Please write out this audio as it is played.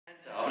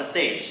the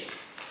stage.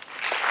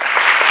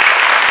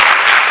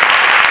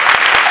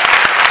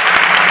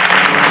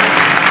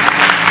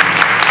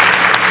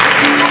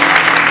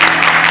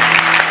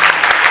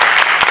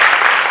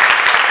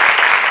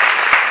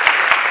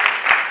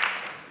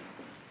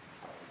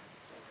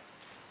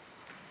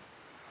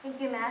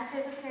 Thank you, Master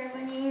of the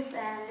Ceremonies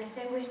and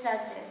distinguished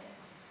judges.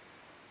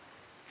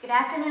 Good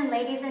afternoon,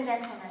 ladies and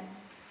gentlemen.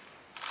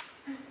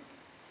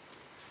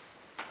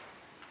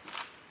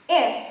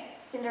 If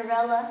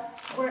Cinderella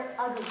were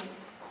ugly,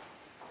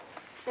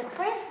 the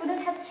prince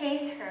wouldn't have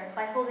chased her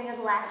by holding a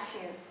glass shoe.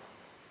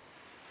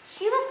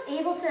 She was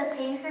able to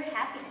attain her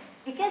happiness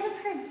because of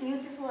her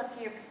beautiful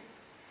appearance.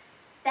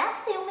 That's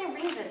the only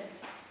reason.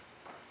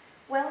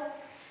 Well,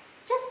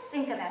 just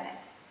think about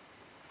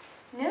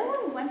it. No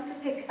one wants to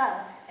pick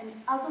up an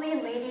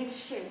ugly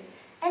lady's shoe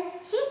and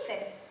keep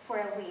it for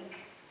a week,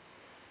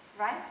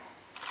 right?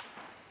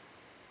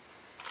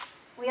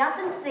 We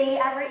often say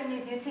our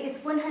inner beauty is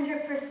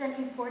 100%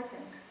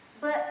 important,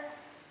 but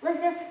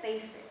let's just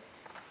face it.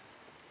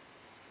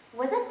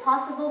 Was it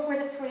possible for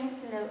the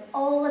prince to know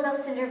all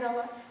about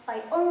Cinderella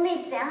by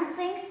only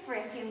dancing for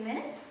a few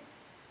minutes?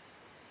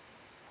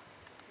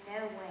 No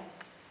way.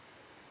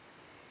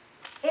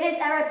 It is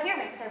our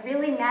appearance that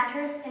really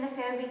matters in a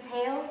fairy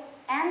tale,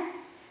 and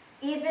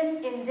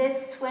even in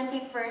this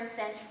 21st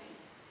century.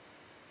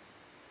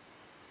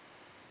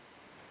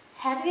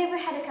 Have you ever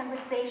had a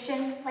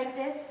conversation like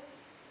this?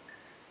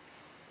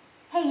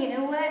 Hey, you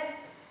know what?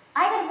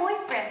 I got a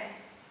boyfriend,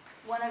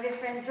 one of your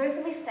friends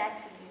joyfully said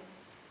to you.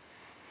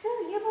 So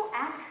you will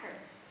ask her,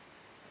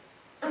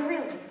 oh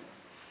really,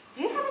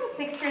 do you have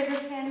any pictures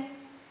of him?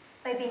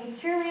 By being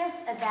curious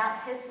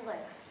about his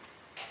looks.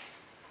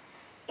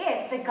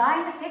 If the guy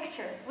in the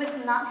picture was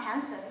not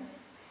handsome,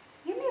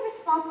 you may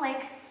respond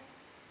like,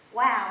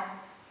 wow,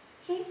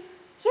 he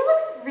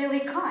looks really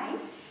kind.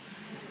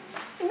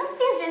 He must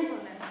be a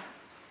gentleman.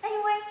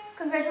 Anyway,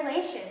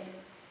 congratulations.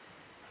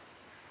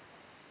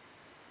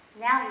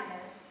 Now you know.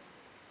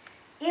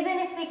 Even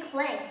if we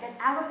claim that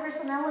our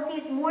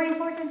personality is more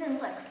important than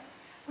looks,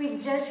 we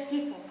judge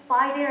people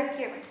by their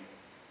appearance.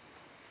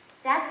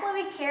 That's why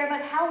we care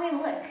about how we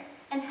look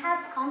and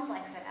have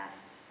complex about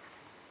it.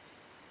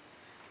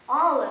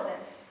 All of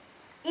us,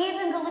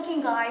 even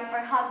good-looking guys or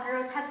hot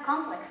girls, have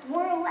complex,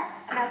 more or less,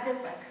 about their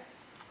looks.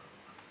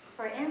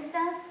 For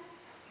instance,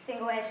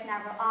 single-edged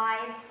narrow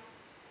eyes,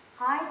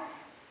 height,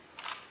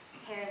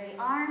 hairy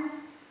arms,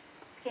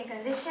 skin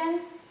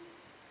condition,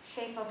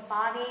 shape of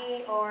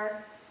body,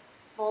 or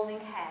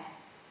balding head.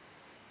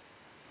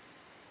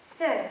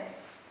 So,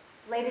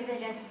 ladies and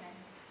gentlemen,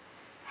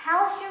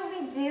 how should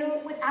we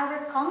deal with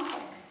our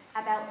complex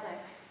about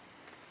looks?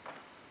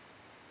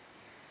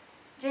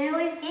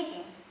 Generally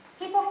speaking,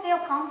 people feel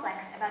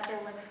complex about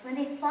their looks when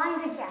they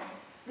find a gap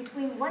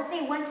between what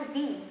they want to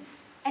be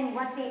and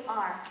what they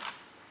are.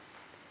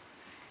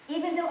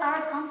 Even though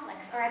our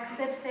complex are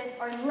accepted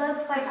or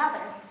loved by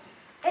others,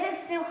 it is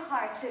still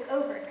hard to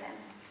overcome.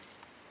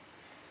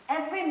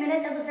 Every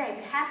minute of the day,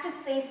 we have to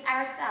face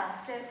ourselves,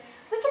 so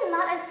we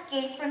cannot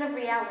escape from the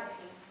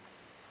reality.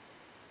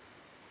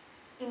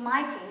 In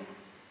my case,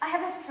 I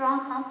have a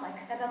strong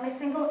complex about my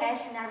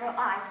single-edged narrow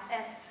eyes,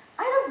 and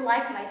I don't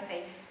like my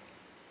face.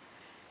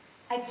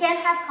 I can't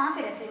have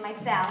confidence in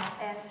myself,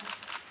 and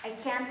I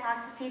can't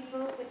talk to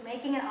people with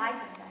making an eye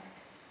contact.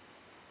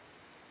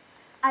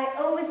 I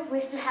always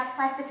wish to have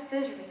plastic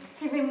surgery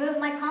to remove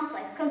my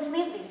complex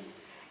completely,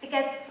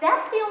 because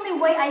that's the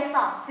only way I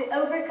thought to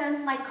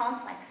overcome my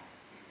complex.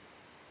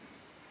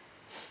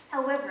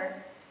 However,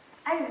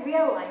 I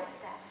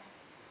realized that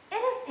it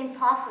is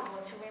impossible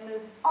to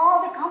remove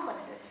all the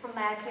complexes from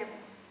my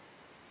appearance.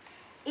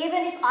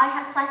 Even if I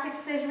have plastic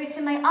surgery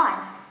to my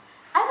eyes,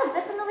 I will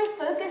definitely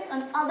focus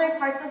on other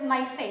parts of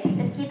my face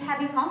and keep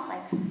having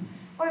complex.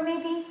 Or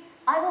maybe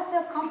I will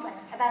feel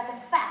complex about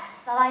the fact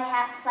that I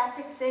have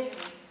plastic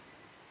surgery.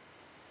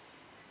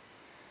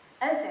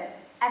 Also,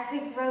 as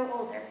we grow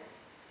older,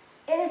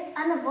 it is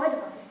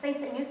unavoidable to face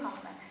a new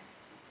complex.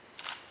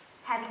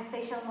 Having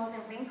facial moles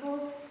and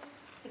wrinkles,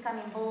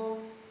 becoming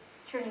bald,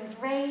 turning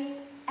gray,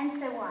 and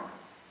so on.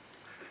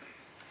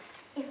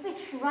 If we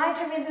try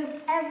to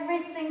remove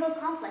every single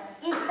complex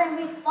each time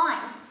we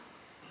find,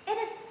 it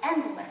is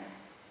endless.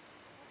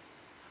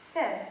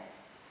 So,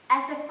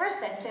 as the first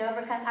step to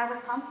overcome our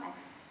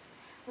complex,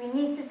 we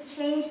need to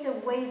change the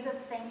ways of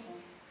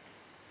thinking.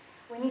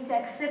 We need to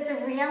accept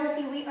the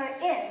reality we are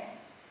in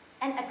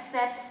and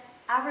accept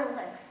our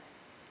looks.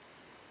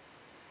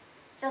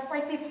 Just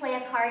like we play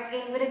a card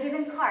game with a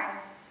given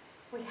cards,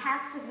 we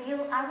have to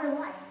deal our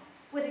life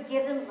with a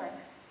given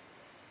looks.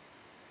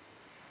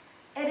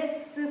 It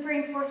is super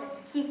important to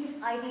keep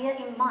this idea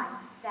in mind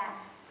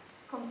that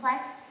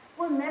complex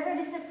will never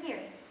disappear,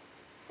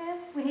 so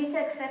we need to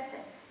accept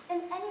it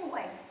in any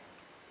ways.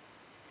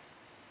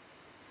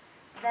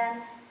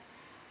 Then,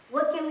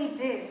 what can we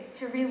do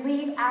to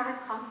relieve our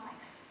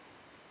complex?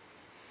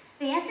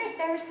 The answer is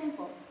very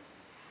simple,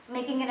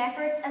 making an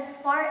effort as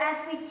far as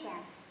we can.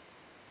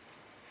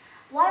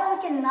 While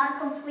we cannot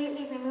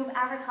completely remove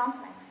our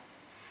complex,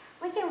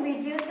 we can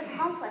reduce the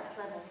complex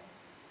level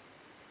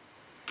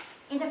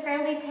In the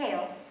fairy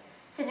tale,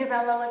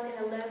 Cinderella was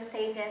in a low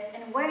status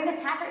and wearing a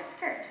tattered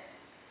skirt.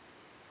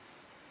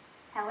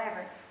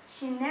 However,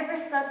 she never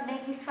stopped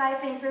trying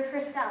to improve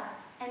herself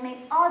and made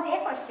all the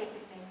efforts she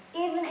could make,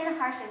 even in a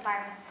harsh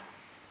environment.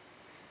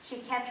 She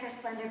kept her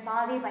slender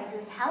body by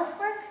doing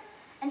housework,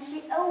 and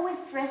she always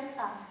dressed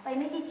up by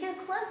making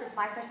cute clothes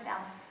by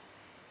herself.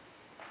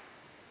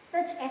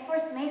 Such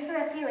efforts made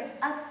her appearance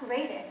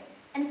upgraded,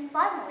 and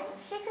finally,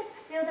 she could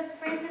steal the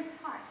prince's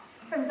heart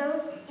from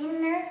both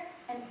inner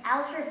and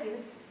outer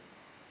beauty.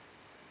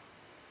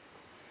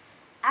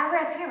 Our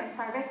appearance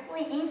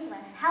directly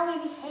influences how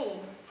we behave.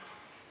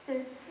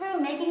 So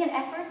through making an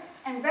effort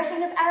and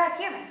brushing up our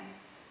appearance,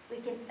 we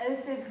can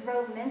also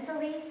grow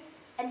mentally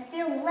and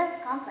feel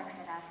less complex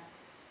about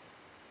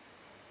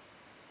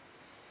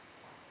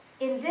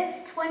it. In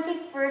this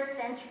 21st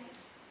century,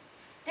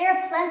 there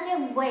are plenty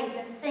of ways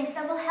and things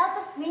that will help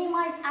us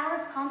minimize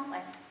our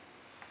complex.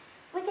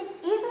 We can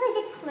easily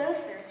get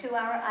closer to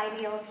our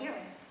ideal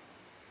appearance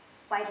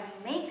by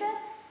doing makeup,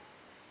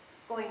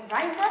 going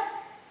Risa,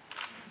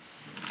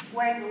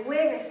 wearing a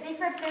wig or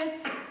secret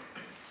boots.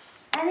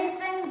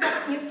 Anything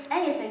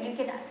you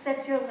can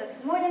accept your looks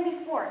more than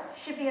before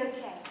should be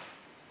okay.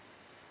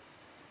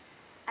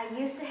 I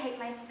used to hate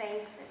my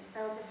face and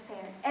feel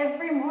despair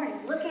every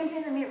morning looking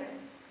into the mirror.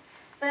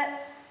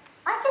 But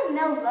I can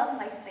now love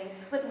my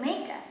face with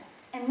makeup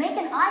and make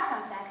an eye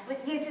contact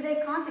with you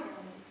today confidently.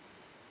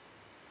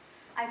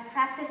 I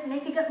practiced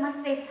making up my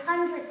face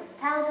hundreds of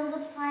thousands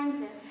of times,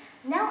 and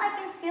now I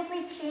can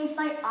skillfully change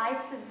my eyes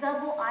to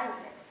double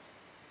eyelid.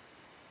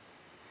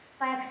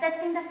 By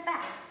accepting the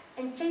fact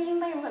and changing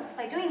my looks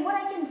by doing what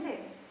I can do,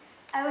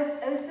 I was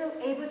also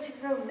able to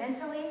grow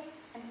mentally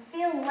and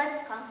feel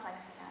less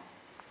complex about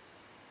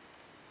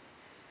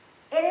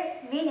it. It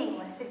is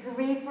meaningless to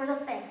grieve for the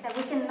things that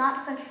we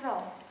cannot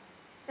control.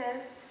 So,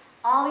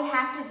 all we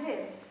have to do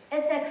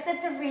is to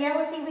accept the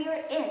reality we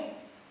are in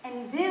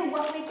and do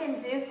what we can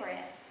do for it.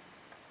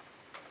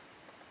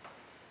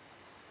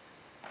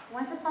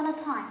 Once upon a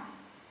time,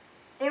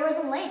 there was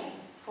a lady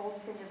called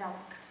Cinderella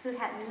who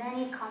had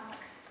many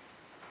complexes.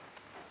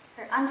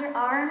 Her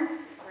underarms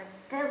were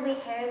deadly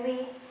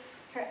hairy,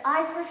 her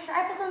eyes were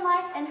sharp as a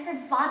knife, and her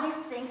body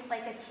stinks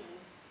like a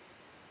cheese.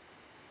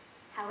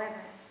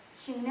 However,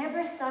 she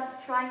never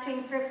stopped trying to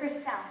improve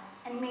herself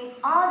and made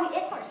all the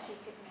efforts she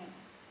could make.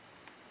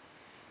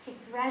 She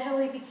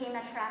gradually became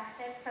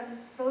attractive from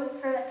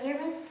both her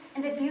appearance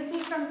and the beauty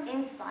from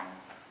inside.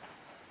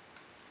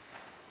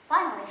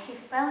 Finally, she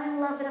fell in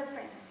love with a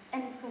prince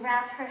and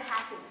grabbed her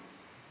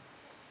happiness.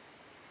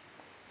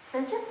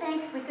 Don't you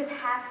think we could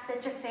have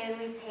such a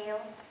fairy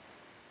tale?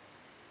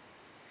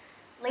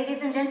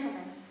 Ladies and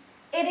gentlemen,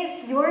 it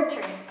is your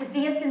turn to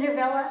be a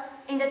Cinderella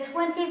in the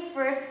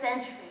 21st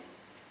century.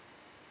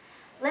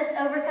 Let's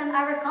overcome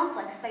our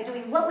complex by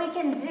doing what we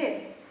can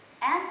do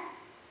and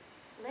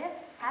live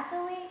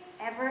happily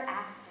ever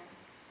after.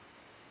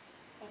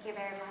 Thank you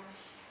very much.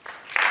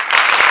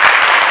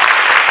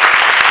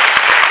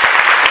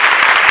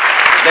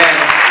 Then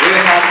we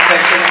will have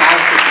question and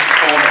answer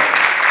performance.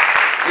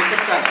 Mr.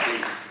 Sun,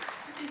 please.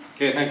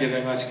 Okay, thank you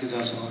very much,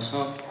 Kuzushima.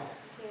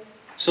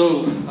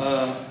 So,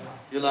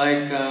 you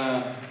like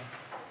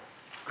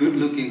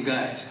good-looking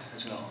guys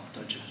as well,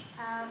 don't you?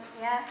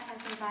 Yeah,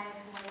 handsome guys.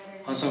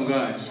 Handsome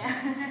guys. Yeah.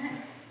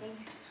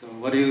 Thanks. So,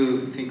 what do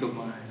you think of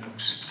my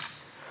looks?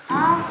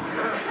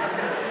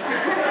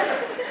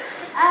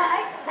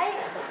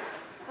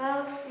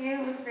 Well,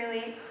 you look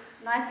really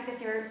nice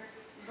because your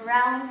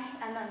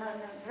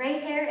gray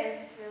hair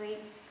is really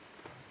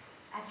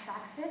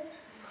attractive,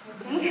 I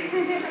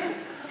think.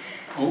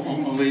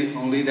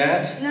 Only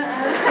that? No,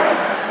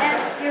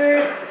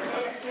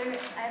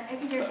 and I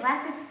think your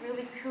glass is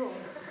really cool.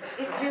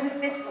 It really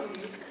fits to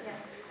you.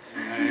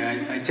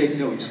 Yeah. I take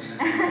notes.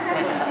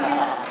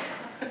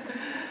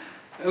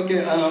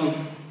 Okay,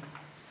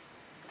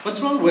 what's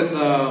wrong with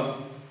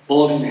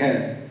balding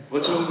head?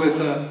 What's wrong with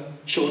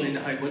short in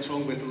height? What's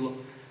wrong with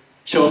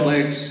short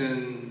legs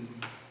and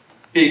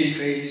big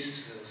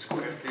face,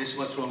 square face?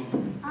 What's wrong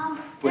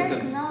with there's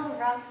them? no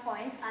wrong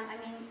points. I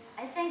mean,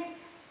 I think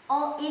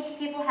each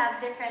people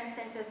have different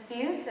sense of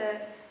view. So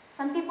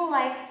some people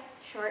like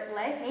short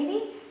legs,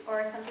 maybe,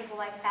 or some people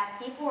like fat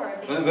people or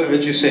big.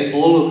 But you say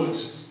all of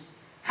us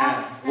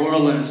have more or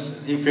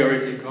less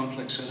inferiority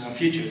complex in our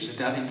futures.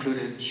 That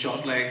included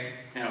short leg,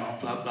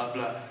 blah blah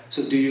blah.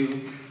 So do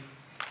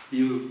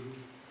you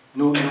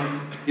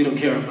don't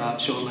care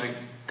about short leg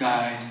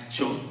guys,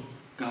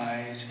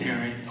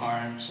 hairy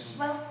arms,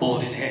 and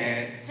balding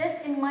head?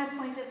 Just in my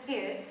point of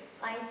view,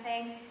 I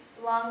think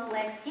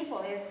long-legged people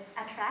is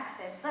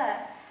attractive,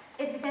 but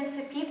it depends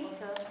to people.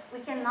 So we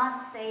cannot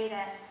say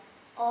that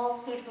all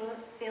people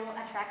feel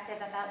attractive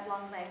about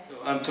long legs. So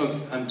I'm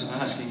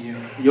asking you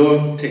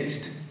your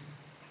taste.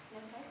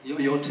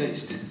 Your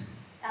taste.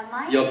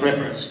 Your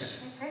preference.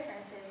 My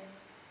preference is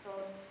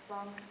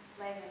long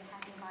leg and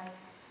handsome guys.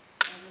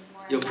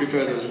 You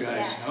prefer those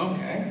guys? Yeah.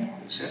 Okay,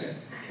 Yeah. you said it.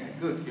 Okay,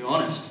 good. You're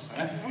honest,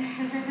 right?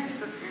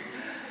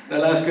 The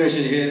last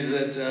question here is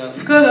that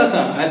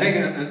Fukada-san, I think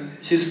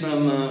she's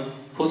from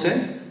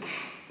Jose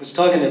was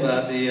talking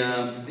about the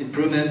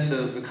improvement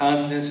of the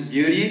confidence and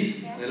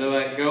beauty a little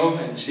while ago,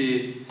 and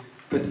she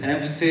put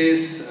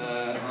emphasis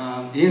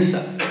on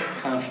inside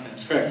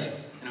confidence first,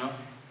 you know,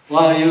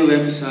 while you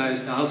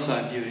emphasize the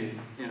outside beauty,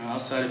 you know,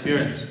 outside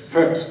appearance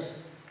first.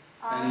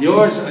 And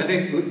yours, I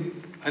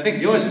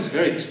think yours is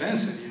very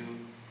expensive.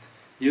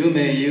 You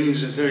may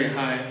use a very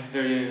high,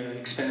 very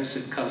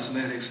expensive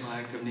cosmetics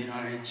like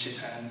NIH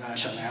and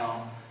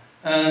Chanel.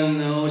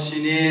 And all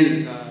she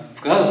needs,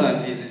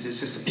 Fukada-san needs, is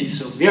just a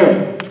piece of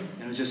mirror.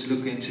 You know, just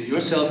look into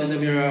yourself in the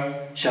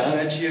mirror, shout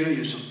at you,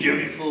 you're so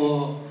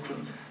beautiful,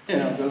 you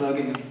know, good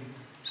looking.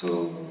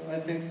 So I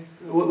think,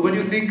 what do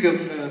you think of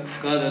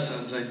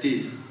Fukada-san's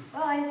idea?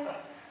 Well,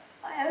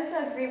 I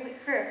also agree with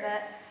her,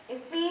 but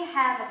if we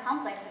have a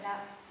complex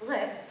about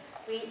looks,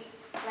 we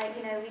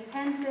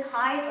tend to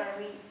hide, or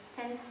we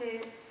tend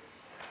to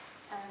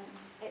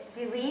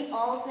delete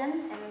all of them,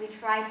 and we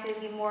try to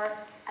be more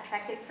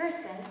attractive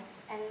person.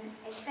 And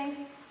I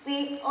think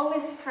we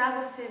always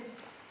struggle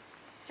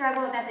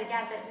about the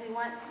gap, that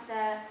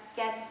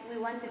we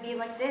want to be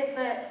like this,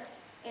 but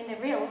in the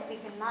real we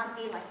cannot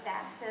be like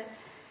that.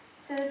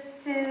 So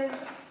to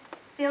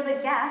fill the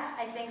gap,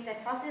 I think the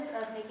process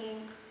of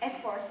making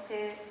efforts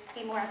to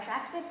be more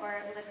attractive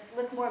or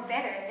look more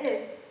better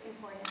is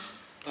important.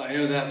 I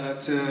know that,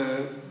 but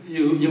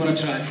you want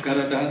to try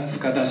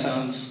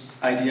Fukada-san's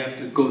idea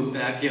to go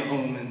back your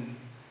home and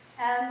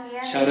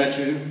shout at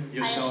you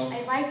yourself?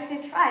 I like to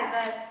try,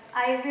 but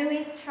I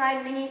really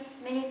tried many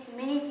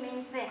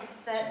things.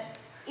 But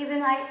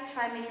even I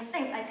tried many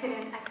things, I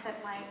couldn't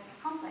accept my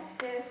complex.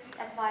 So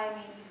that's why I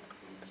made this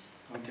speech.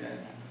 Okay,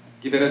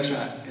 give it a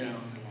try. You know,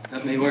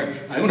 that may work.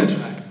 I want to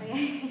try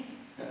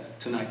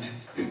tonight.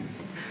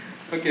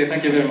 Okay,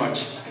 thank you very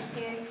much.